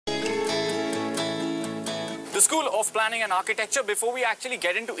the School of Planning and Architecture. Before we actually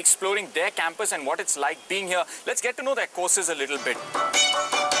get into exploring their campus and what it's like being here, let's get to know their courses a little bit.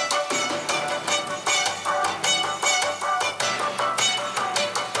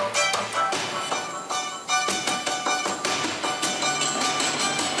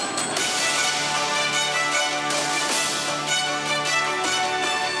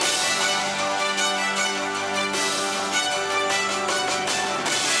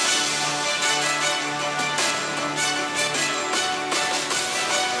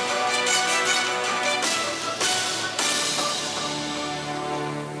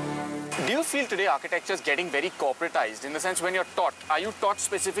 Do you feel today architecture is getting very corporatized in the sense when you're taught? Are you taught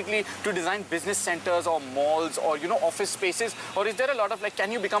specifically to design business centers or malls or, office spaces? Or is there a lot of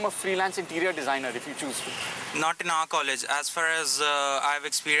can you become a freelance interior designer if you choose to? Not in our college. As far as I've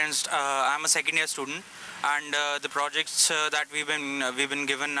experienced, I'm a second year student, and the projects that we've been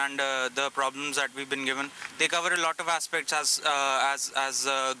given and the problems that we've been given, they cover a lot of aspects as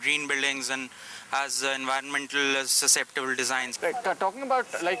green buildings and as environmental susceptible designs. Right. Talking about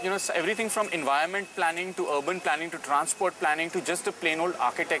everything from environment planning to urban planning to transport planning to just the plain old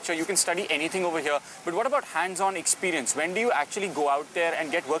architecture, you can study anything over here. But what about hands-on experience? When do you actually go out there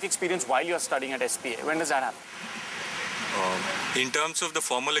and get work experience while you're studying at SPA? When does that happen? In terms of the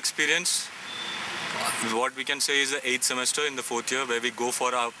formal experience, what we can say is the 8th semester in the 4th year where we go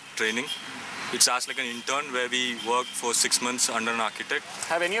for our training. It starts like an intern where we work for 6 months under an architect.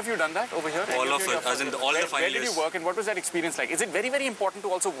 Have any of you done that over here? All of us, as in all the 5 years. Where did you work and what was that experience like? Is it very, very important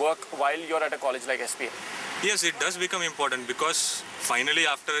to also work while you're at a college like SPA? Yes, it does become important because finally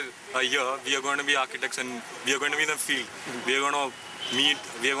after a year, we are going to be architects and we are going to be in the field. We are going to meet,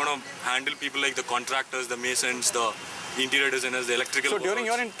 we are going to handle people like the contractors, the masons, the interior designers, the electrical So during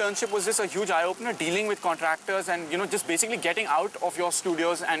your internship, was this a huge eye-opener, dealing with contractors and, just basically getting out of your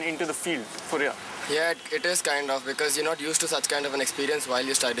studios and into the field for real? Yeah, it is kind of, because you're not used to such kind of an experience while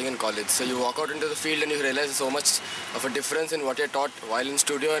you're studying in college. So you walk out into the field and you realize there's so much of a difference in what you're taught while in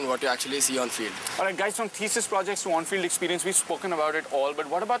studio and what you actually see on field. All right, guys, from thesis projects to on-field experience, we've spoken about it all, but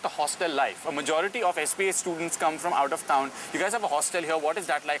what about the hostel life? A majority of SPA students come from out of town. You guys have a hostel here. What is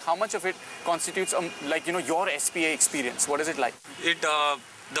that like? How much of it constitutes, your SPA experience? What is it like?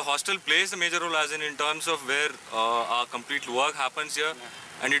 The hostel plays a major role as in terms of where our complete work happens here. Yeah.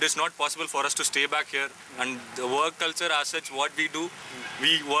 And it is not possible for us to stay back here. And the work culture as such, what we do,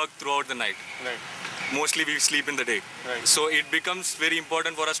 we work throughout the night. Right. Mostly we sleep in the day. Right. So it becomes very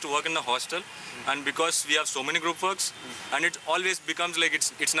important for us to work in the hostel. And because we have so many group works, and it always becomes like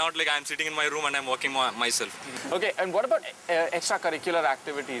it's not like I'm sitting in my room and I'm working myself. Okay, and what about extracurricular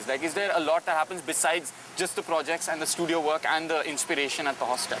activities? Like, is there a lot that happens besides just the projects and the studio work and the inspiration at the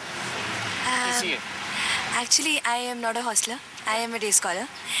hostel? Actually, I am not a hostler. I am a day scholar.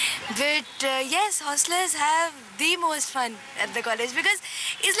 But yes, hostlers have the most fun at the college because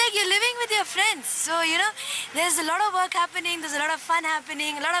it's like you're living with your friends. So, there's a lot of work happening, there's a lot of fun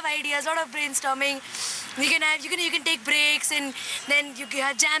happening, a lot of ideas, a lot of brainstorming. You can take breaks and then you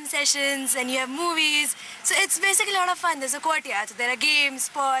have jam sessions and you have movies. So it's basically a lot of fun. There's a courtyard, so there are games,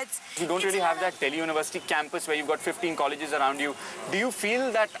 sports. You don't really have that Delhi University campus where you've got 15 colleges around you. Do you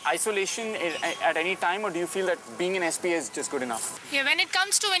feel that isolation at any time, or do you feel that being in SPA is just good enough? Yeah,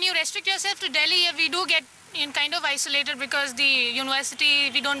 when you restrict yourself to Delhi, we do get kind of isolated because the university,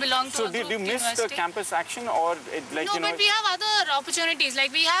 we don't belong to. So do you miss the campus action or No, but we have other opportunities.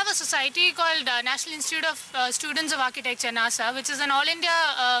 Like we have a society called National Institute of Students of Architecture, NASA, which is an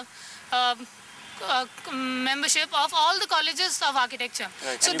all-India membership of all the colleges of architecture.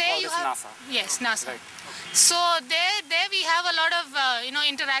 Right. So and there you have NASA. Yes, NASA. Right. So there we have a lot of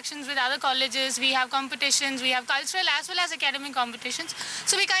interactions with other colleges. We have competitions. We have cultural as well as academic competitions.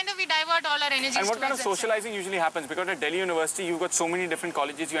 So we divert all our energies. And what kind of socializing usually happens? Because at Delhi University, you've got so many different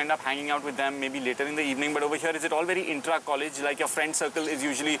colleges. You end up hanging out with them maybe later in the evening. But over here, is it all very intra-college? Like your friend circle is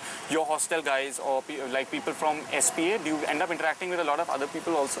usually your hostel guys or like people from SPA? Do you end up interacting with a lot of other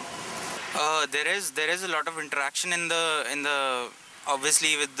people also? There is a lot of interaction in the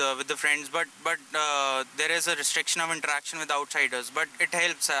obviously with the friends, but there is a restriction of interaction with outsiders. But it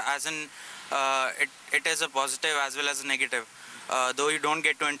helps, as in it is a positive as well as a negative. Though you don't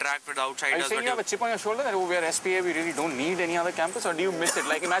get to interact with outsiders. Are you saying you have a chip on your shoulder that we are SPA, we really don't need any other campus, or do you miss it?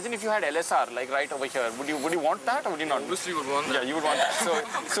 Like imagine if you had LSR like right over here. Would you want that or would you not? Obviously, would want that. Yeah, you would want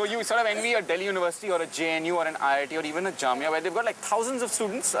that. So you sort of envy a Delhi University or a JNU or an IIT or even a Jamia where they've got like thousands of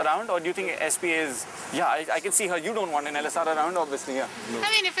students around, or do you think SPA is? Yeah, I can see her. You don't want an LSR around, obviously. Yeah. No.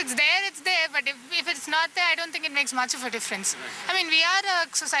 I mean, if it's there, it's there. But if it's not there, I don't think it makes much of a difference. I mean, we are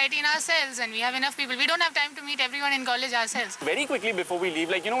a society in ourselves, and we have enough people. We don't have time to meet everyone in college ourselves. Very very quickly before we leave,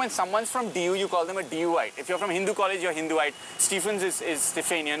 like, you know, when someone's from DU, you call them a DUite. If you're from Hindu college, you're Hinduite. Stephens is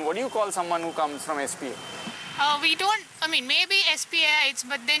Stephanian. What do you call someone who comes from SPA? We don't, I mean, maybe SPAites,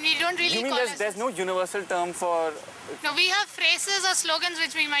 but then we don't really You mean call there's no universal term for... No, we have phrases or slogans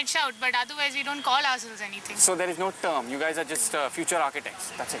which we might shout, but otherwise we don't call ourselves anything. So there is no term. You guys are just future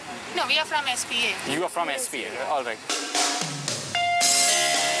architects. That's it. No, we are from SPA. You are from SPA. All right.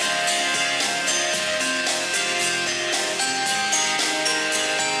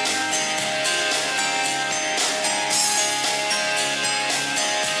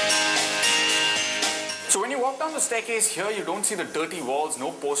 So when you walk down the staircase here, you don't see the dirty walls,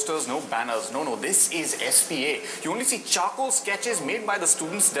 no posters, no banners. No, this is SPA. You only see charcoal sketches made by the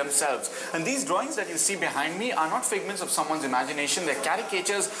students themselves. And these drawings that you see behind me are not figments of someone's imagination. They're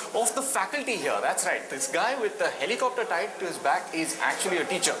caricatures of the faculty here. That's right. This guy with the helicopter tied to his back is actually a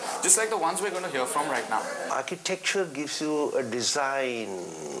teacher, just like the ones we're going to hear from right now. Architecture gives you a design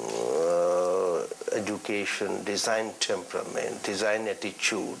education, design temperament, design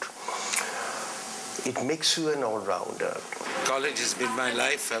attitude. It makes you an all-rounder. College has been my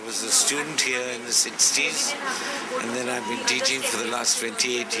life. I was a student here in the 60s, and then I've been teaching for the last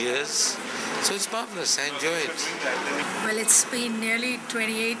 28 years. So it's marvelous. I enjoy it. Well, it's been nearly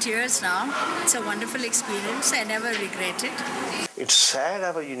 28 years now. It's a wonderful experience. I never regret it. It's sad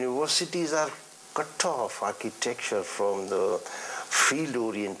our universities are cut off architecture from the field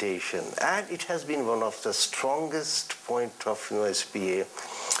orientation, and it has been one of the strongest point of SPA.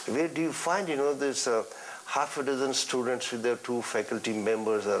 Where do you find, there's half a dozen students with their 2 faculty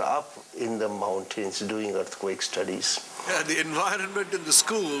members are up in the mountains doing earthquake studies. Yeah, the environment in the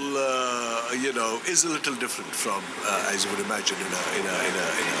school, is a little different from, as you would imagine,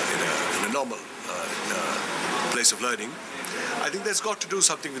 in a normal place of learning. I think there's got to do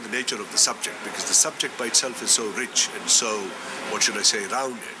something with the nature of the subject, because the subject by itself is so rich and so,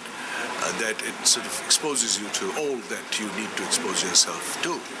 rounded, that it sort of exposes you to all that you need to expose yourself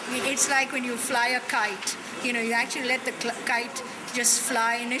to. It's like when you fly a kite. You actually let the kite just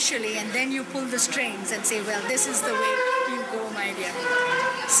fly initially, and then you pull the strings and say, well, this is the way you go, my dear.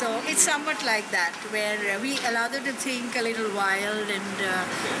 So it's somewhat like that, where we allow them to think a little wild and,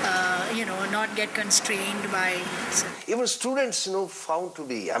 not get constrained by... Even students, found to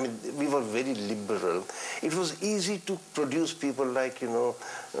be, we were very liberal. It was easy to produce people like,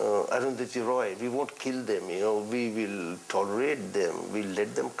 Arundhati Roy. We won't kill them, we will tolerate them, we'll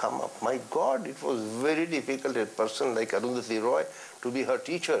let them come up. My God, it was very difficult, a person like Arundhati Roy, to be her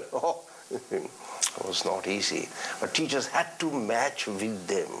teacher. Oh, it was not easy. But teachers had to match with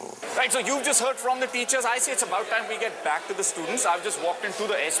them. Right, so you've just heard from the teachers. I say it's about time we get back to the students. I've just walked into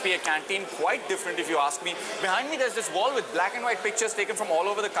the SPA canteen, quite different if you ask me. Behind me there's this wall with black and white pictures taken from all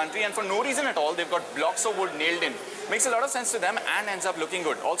over the country, and for no reason at all, they've got blocks of wood nailed in. Makes a lot of sense to them and ends up looking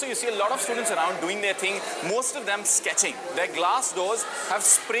good. Also, you see a lot of students around doing their thing, most of them sketching. Their glass doors have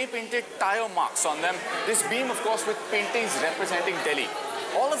spray painted tire marks on them. This beam, of course, with paintings representing Delhi.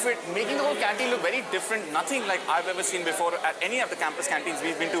 All of it making the whole canteen look very different, nothing like I've ever seen before at any of the campus canteens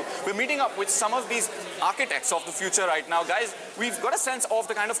we've been to. We're meeting up with some of these architects of the future right now. Guys, we've got a sense of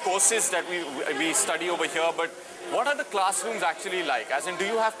the kind of courses that we study over here, but what are the classrooms actually like? As in, do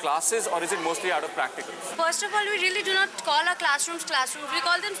you have classes or is it mostly out of practicals? First of all, we really do not call our classrooms classrooms. We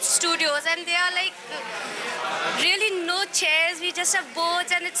call them studios, and they are like really no chairs. We just have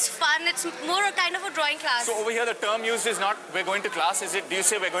boards and it's fun. It's more a kind of a drawing class. So over here, the term used is not we're going to class. Is it? Do you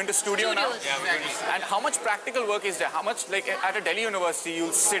say we're going to studio now? Yeah, we're going to. And how much practical work is there? How much, like at a Delhi university,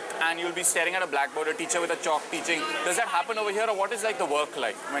 you'll sit and you'll be staring at a blackboard, a teacher with a chalk teaching. Does that happen over here, or what is like the work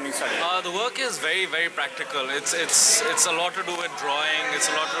like when you study? The work is very, very practical. It's a lot to do with drawing. It's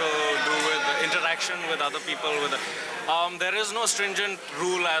a lot to do with interaction with other people. There is no stringent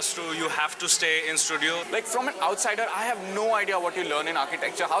rule as to you have to stay in studio. Like from an outsider, I have no idea what you learn in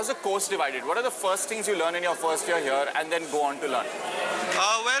architecture. How's the course divided? What are the first things you learn in your first year here and then go on to learn?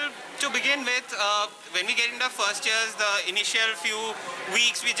 Well, to begin with, when we get into first years, the initial few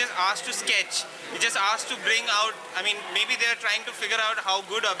weeks, we just asked to sketch. We just asked to bring out, maybe they're trying to figure out how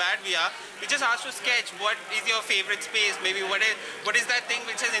good or bad we are. We just asked to sketch what is your favorite space, maybe what is that thing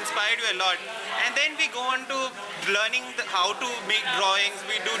which has inspired you a lot. And then we go on to learning how to make drawings,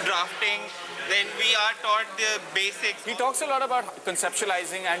 we do drafting, then we are taught the basics. He talks a lot about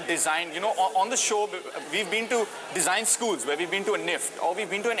conceptualizing and design. On the show, we've been to design schools where we've been to a NIFT or we've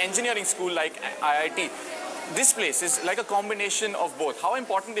been to an engineering school like IIT. this place is like a combination of both. How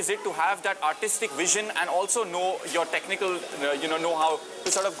important is it to have that artistic vision and also know your technical, know how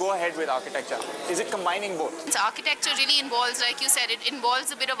to sort of go ahead with architecture? Is it combining both? Architecture really involves, like you said, it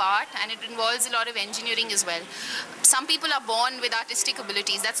involves a bit of art and it involves a lot of engineering as well. Some people are born with artistic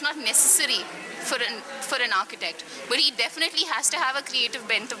abilities. That's not necessary for an architect, but he definitely has to have a creative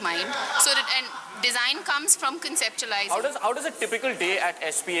bent of mind. And design comes from conceptualizing. How does a typical day at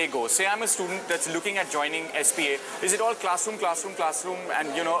SPA go? Say I'm a student that's looking at joining SPA. Is it all classroom, and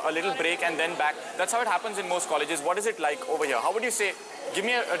a little break and then back? That's how it happens in most colleges. What is it like over here? How would you say? Give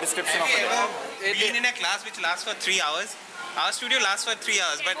me a description of it. Been in a class which lasts for 3 hours. Our studio lasts for 3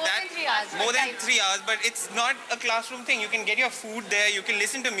 hours, but more than 3 hours, but it's not a classroom thing. You can get your food there, you can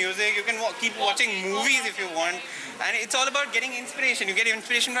listen to music, you can keep watching movies if you want, and it's all about getting inspiration. You get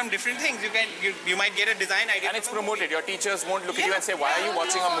inspiration from different things. You might get a design idea. And it's promoted. Your teachers won't look at you and say, why are you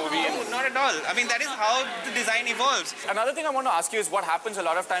watching a movie? No, not at all. I mean, that is how the design evolves. Another thing I want to ask you is what happens a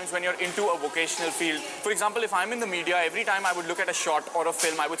lot of times when you're into a vocational field. For example, if I'm in the media, every time I would look at a shot or a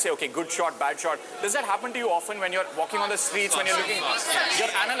film, I would say, okay, good shot, bad shot. Does that happen to you often when you're walking on the streets, when you're looking?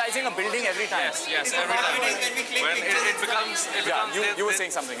 You're analyzing a building every time. Yes, every time. When it becomes you were saying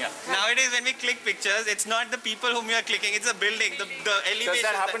something, yeah. Nowadays, when we click pictures, it's not the people whom we are clicking, it's the building, the elevation. Does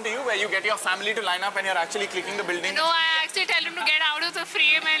that happen to you, where you get your family to line up and you're actually clicking the building? No, I actually tell them to get out of the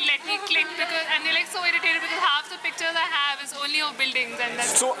frame and let me click, and they're like so irritated because half the pictures I have is only of buildings.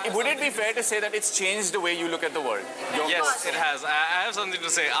 So, would it be fair to say that it's changed the way you look at the world? Yes, it has. I have something to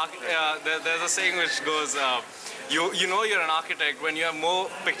say. There's a saying which goes, you know you're an architect when you have more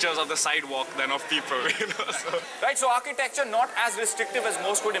pictures of the sidewalk than of people, Right, so architecture not as restrictive as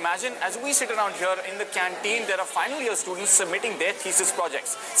most would imagine. As we sit around here in the canteen, there are final year students submitting their thesis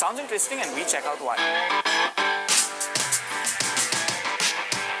projects. Sounds interesting, and we check out why.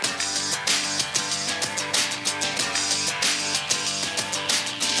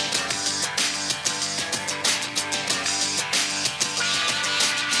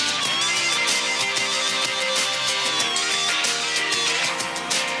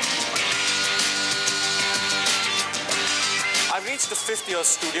 I've reached the 5th year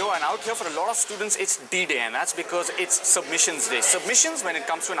studio, and out here for a lot of students it's D-Day, and that's because it's submissions day. Submissions when it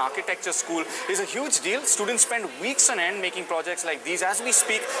comes to an architecture school is a huge deal. Students spend weeks on end making projects like these. As we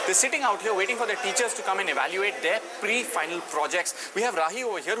speak, they're sitting out here waiting for their teachers to come and evaluate their pre-final projects. We have Rahi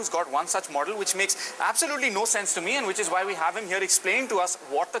over here who's got one such model which makes absolutely no sense to me, and which is why we have him here explaining to us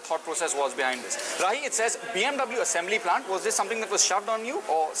what the thought process was behind this. Rahi, it says BMW assembly plant. Was this something that was shoved on you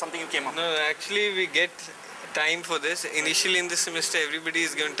or something you came up with? No, actually we get time for this. Initially in this semester, everybody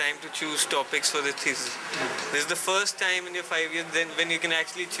is given time to choose topics for the thesis. This is the first time in your 5 years then when you can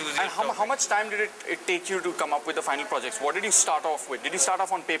actually choose your topic. How much time did it take you to come up with the final projects? What did you start off with? Did you start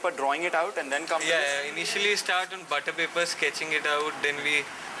off on paper, drawing it out, and then come to this? Yeah, initially start on butter paper, sketching it out, then we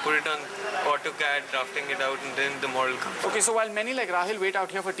put it on AutoCAD, drafting it out, and then the model comes. Okay, so while many like Rahil wait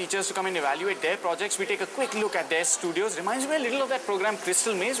out here for teachers to come and evaluate their projects, we take a quick look at their studios. Reminds me a little of that program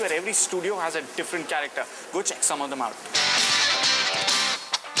Crystal Maze, where every studio has a different character. Go check some of them out.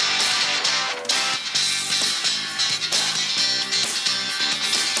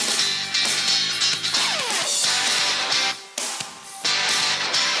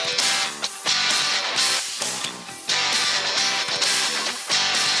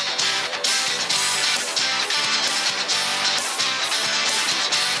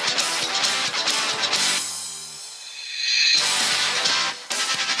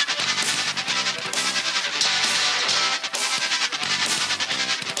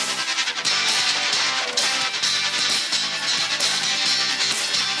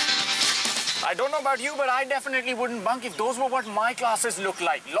 I don't know about you, but I definitely wouldn't bunk if those were what my classes look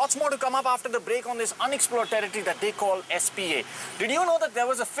like. Lots more to come up after the break on this unexplored territory that they call SPA. Did you know that there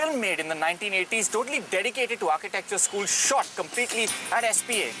was a film made in the 1980s totally dedicated to architecture school, shot completely at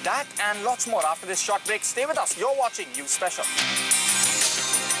SPA? That and lots more after this short break. Stay with us. You're watching You Special.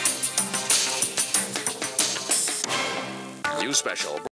 You Special.